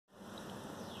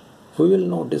We will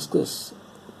now discuss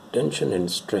tension in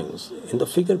strings. In the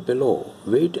figure below,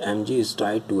 weight mg is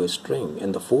tied to a string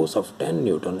and the force of 10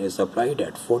 Newton is applied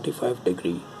at 45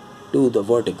 degrees to the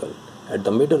vertical at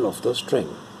the middle of the string.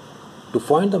 To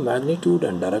find the magnitude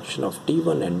and direction of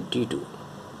T1 and T2.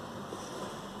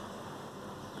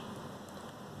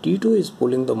 T2 is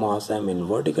pulling the mass m in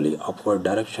vertically upward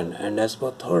direction, and as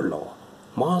per third law,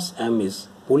 mass m is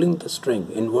pulling the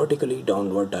string in vertically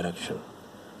downward direction.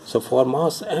 So for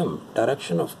mass m,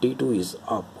 direction of T2 is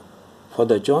up. For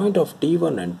the joint of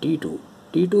T1 and T2,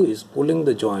 T2 is pulling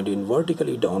the joint in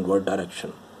vertically downward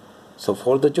direction. So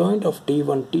for the joint of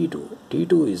T1, T2,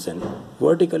 T2 is in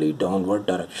vertically downward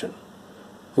direction.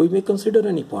 We may consider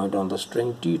any point on the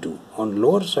string T2 on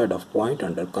lower side of point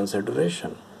under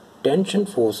consideration. Tension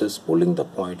force is pulling the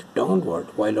point downward,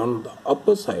 while on the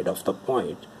upper side of the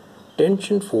point,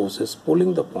 tension force is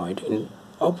pulling the point in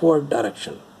upward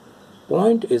direction.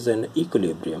 Point is in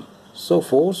equilibrium, so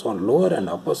force on lower and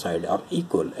upper side are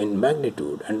equal in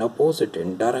magnitude and opposite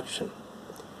in direction.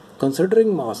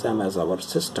 Considering mass m as our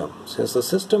system, since the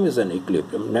system is in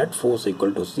equilibrium, net force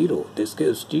equal to 0, this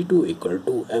gives T2 equal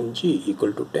to mg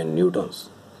equal to 10 newtons.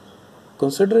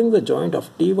 Considering the joint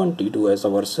of T1, T2 as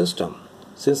our system,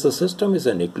 since the system is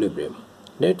in equilibrium,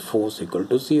 net force equal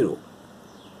to 0.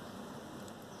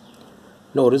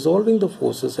 Now resolving the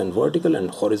forces in vertical and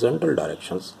horizontal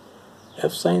directions,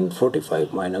 F sin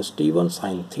 45 minus T1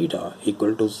 sin theta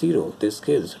equal to 0, this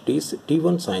gives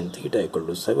T1 sin theta equal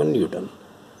to 7 Newton.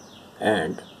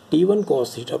 And T1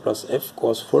 cos theta plus F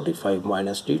cos 45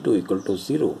 minus T2 equal to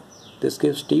 0. This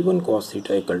gives T1 cos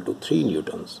theta equal to 3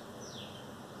 newtons.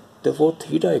 Therefore,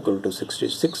 theta equal to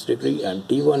 66 degree and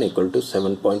T1 equal to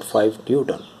 7.5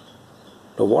 Newton.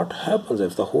 Now what happens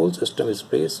if the whole system is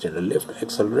placed in a lift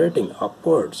accelerating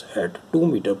upwards at 2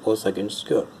 meter per second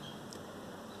square?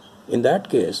 In that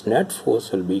case, net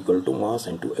force will be equal to mass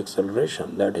into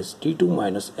acceleration, that is T2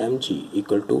 minus mg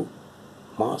equal to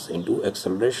mass into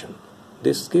acceleration.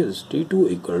 This gives T2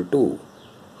 equal to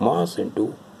mass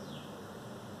into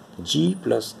g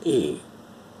plus a,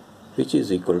 which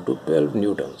is equal to 12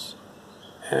 newtons,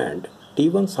 and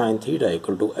T1 sin theta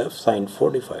equal to F sin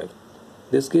 45.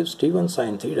 This gives T1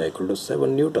 sin theta equal to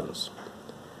 7 newtons.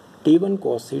 T1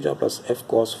 cos theta plus F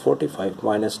cos 45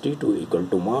 minus T2 equal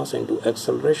to mass into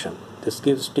acceleration. This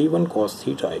gives T1 cos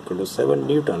theta equal to 7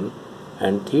 Newton,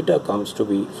 and theta comes to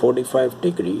be 45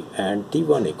 degree and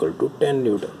T1 equal to 10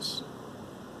 newtons.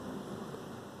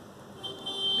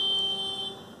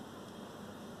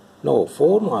 Now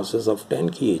 4 masses of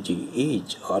 10 kg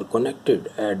each are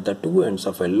connected at the two ends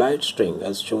of a light string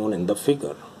as shown in the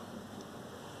figure.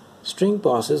 String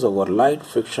passes over light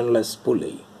frictionless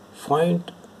pulley.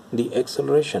 Find the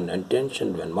acceleration and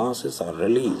tension when masses are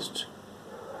released.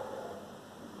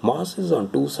 Masses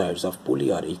on two sides of pulley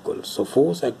are equal, so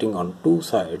force acting on two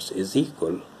sides is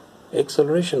equal.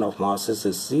 Acceleration of masses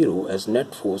is 0 as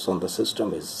net force on the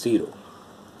system is 0.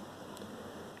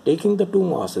 Taking the two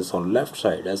masses on left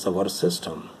side as our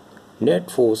system,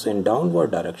 net force in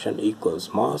downward direction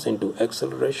equals mass into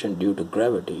acceleration due to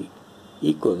gravity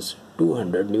equals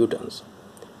 200 newtons.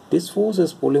 This force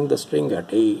is pulling the string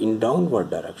at A in downward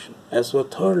direction. As per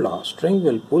third law, string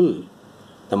will pull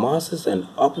the masses in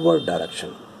upward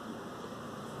direction.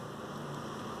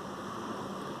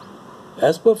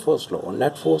 As per first law,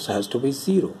 net force has to be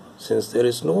 0 since there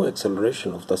is no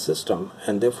acceleration of the system,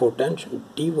 and therefore tension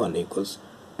T1 equals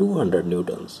 200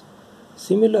 newtons.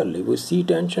 Similarly, we see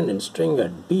tension in string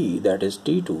at B, that is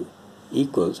T2,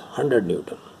 equals 100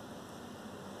 newton.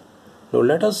 Now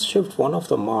let us shift one of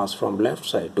the mass from left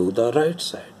side to the right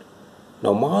side.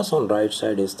 Now mass on right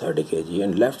side is 30 kg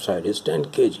and left side is 10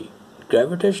 kg.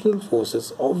 Gravitational force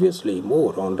is obviously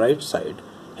more on right side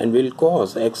and will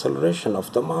cause acceleration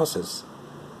of the masses.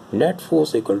 Net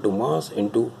force equal to mass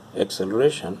into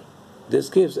acceleration. This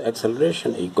gives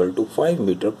acceleration equal to 5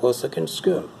 meter per second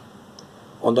square.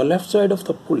 On the left side of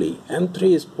the pulley,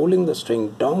 M3 is pulling the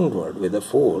string downward with a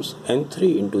force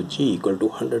M3 into G equal to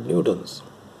 100 newtons.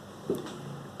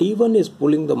 T1 is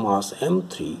pulling the mass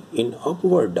M3 in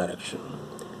upward direction.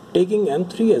 Taking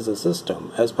M3 as a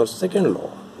system, as per second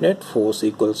law, net force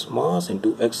equals mass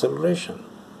into acceleration.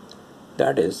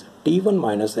 That is, T1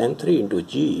 minus M3 into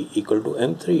G equal to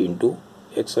M3 into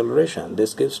acceleration.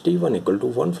 This gives T1 equal to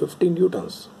 150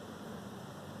 newtons.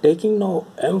 Taking now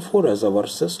M4 as our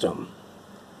system,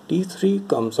 T3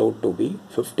 comes out to be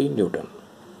 15 newton.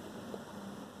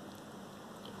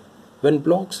 When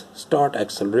blocks start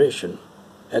accelerating,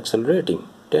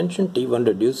 tension T1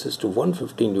 reduces to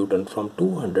 150 newton from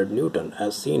 200 newton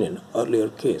as seen in earlier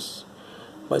case.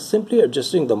 By simply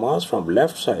adjusting the mass from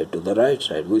left side to the right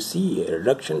side, we see a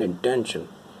reduction in tension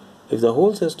If the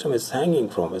whole system is hanging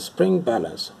from a spring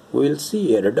balance, we will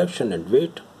see a reduction in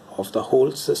weight of the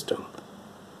whole system.